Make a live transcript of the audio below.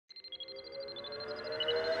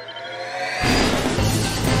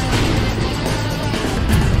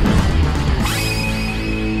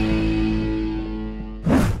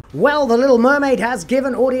Well, The Little Mermaid has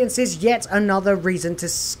given audiences yet another reason to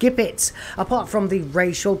skip it. Apart from the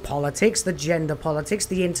racial politics, the gender politics,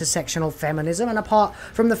 the intersectional feminism, and apart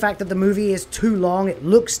from the fact that the movie is too long, it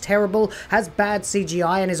looks terrible, has bad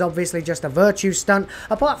CGI, and is obviously just a virtue stunt,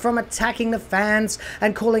 apart from attacking the fans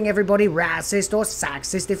and calling everybody racist or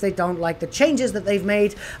sexist if they don't like the changes that they've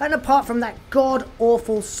made, and apart from that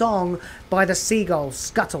god-awful song by the seagull,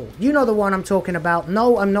 Scuttle. You know the one I'm talking about.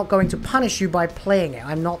 No, I'm not going to punish you by playing it.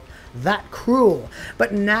 I'm not that cruel.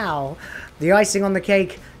 But now, the icing on the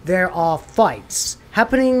cake, there are fights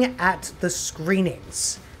happening at the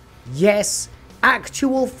screenings. Yes,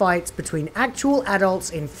 actual fights between actual adults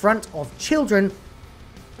in front of children,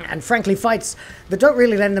 and frankly fights that don't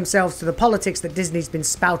really lend themselves to the politics that Disney's been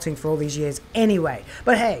spouting for all these years anyway.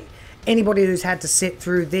 But hey, anybody who's had to sit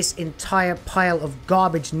through this entire pile of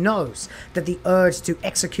garbage knows that the urge to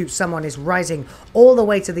execute someone is rising all the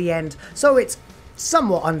way to the end, so it's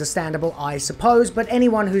somewhat understandable, I suppose, but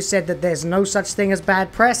anyone who said that there's no such thing as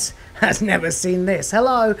bad press has never seen this.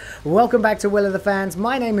 Hello, welcome back to Will of the Fans.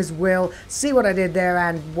 My name is Will. See what I did there,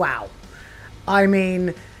 and wow. I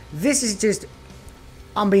mean, this is just...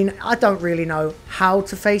 I don't really know how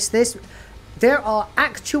to face this. There are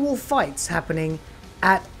actual fights happening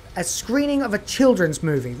at a screening of a children's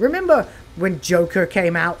movie. Remember when Joker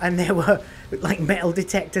came out and there were like metal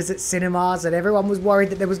detectors at cinemas and everyone was worried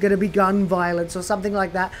that there was going to be gun violence or something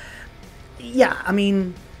like that? Yeah, I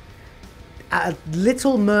mean, at a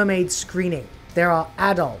Little Mermaid screening, there are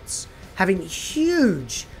adults having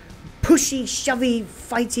huge, pushy, shovey,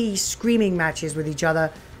 fighty, screaming matches with each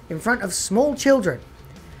other in front of small children.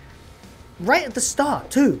 Right at the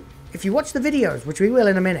start, too. If you watch the videos, which we will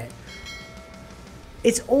in a minute,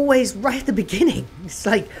 it's always right at the beginning. It's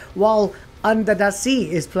like while Under the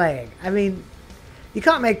Sea is playing. I mean, you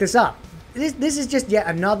can't make this up. This is just yet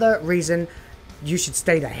another reason you should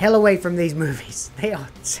stay the hell away from these movies. They are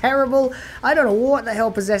terrible. I don't know what the hell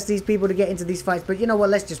possessed these people to get into these fights, but you know what?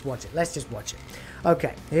 Let's just watch it. Let's just watch it.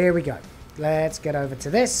 Okay, here we go. Let's get over to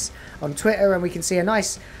this on Twitter, and we can see a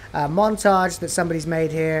nice montage that somebody's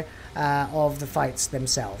made here of the fights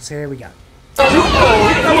themselves. Here we go.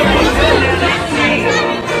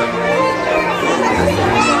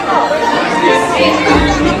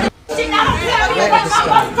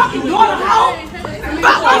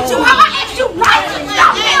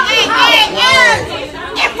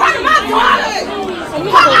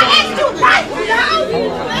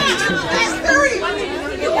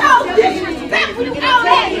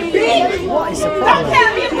 What is the problem?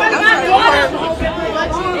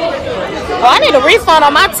 Oh, I need a refund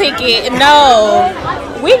on my ticket. No,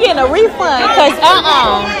 we getting a refund because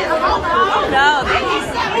no.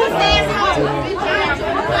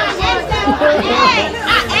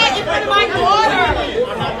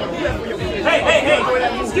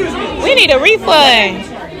 Hey, excuse me. We need a refund.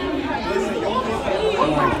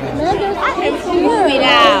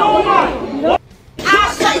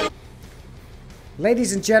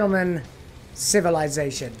 Ladies and gentlemen,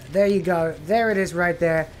 civilization. There you go. There it is right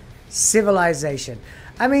there. Civilization.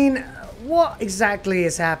 I mean, what exactly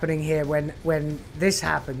is happening here when this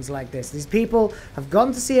happens like this? These people have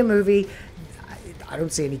gone to see a movie. I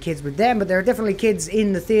don't see any kids with them, but there are definitely kids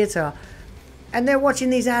in the theater. And they're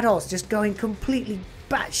watching these adults just going completely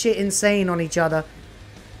batshit insane on each other.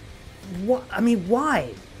 What? I mean,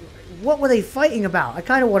 why? What were they fighting about? I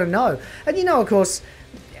kind of want to know. And you know, of course,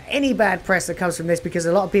 any bad press that comes from this, because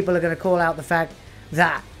a lot of people are going to call out the fact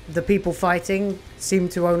that the people fighting seem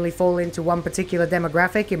to only fall into one particular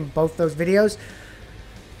demographic in both those videos.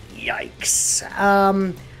 Yikes.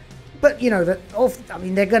 But, you know, I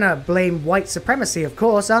mean, they're going to blame white supremacy, of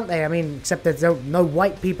course, aren't they? I mean, except there's no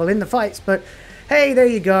white people in the fights. But, hey, there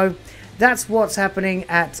you go. That's what's happening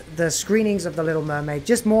at the screenings of The Little Mermaid.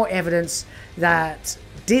 Just more evidence that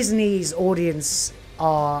Disney's audience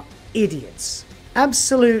are idiots.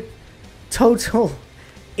 Absolute, total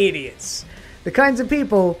idiots. The kinds of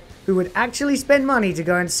people who would actually spend money to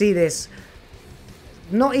go and see this.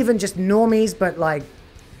 Not even just normies, but like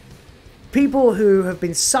people who have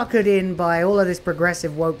been suckered in by all of this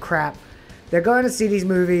progressive woke crap. They're going to see these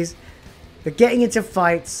movies. They're getting into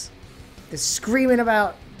fights. They're screaming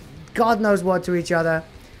about God knows what to each other.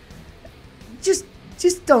 Just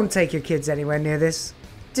don't take your kids anywhere near this.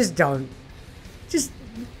 Just don't. Just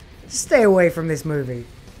stay away from this movie.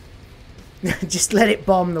 Just let it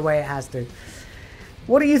bomb the way it has to.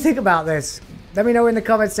 What do you think about this? Let me know in the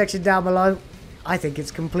comments section down below. I think it's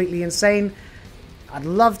completely insane. I'd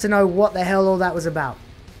love to know what the hell all that was about.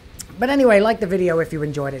 But anyway, like the video if you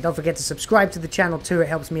enjoyed it. Don't forget to subscribe to the channel too. It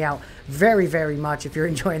helps me out very, very much if you're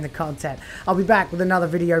enjoying the content. I'll be back with another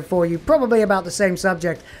video for you, probably about the same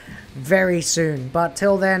subject, very soon. But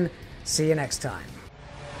till then, see you next time.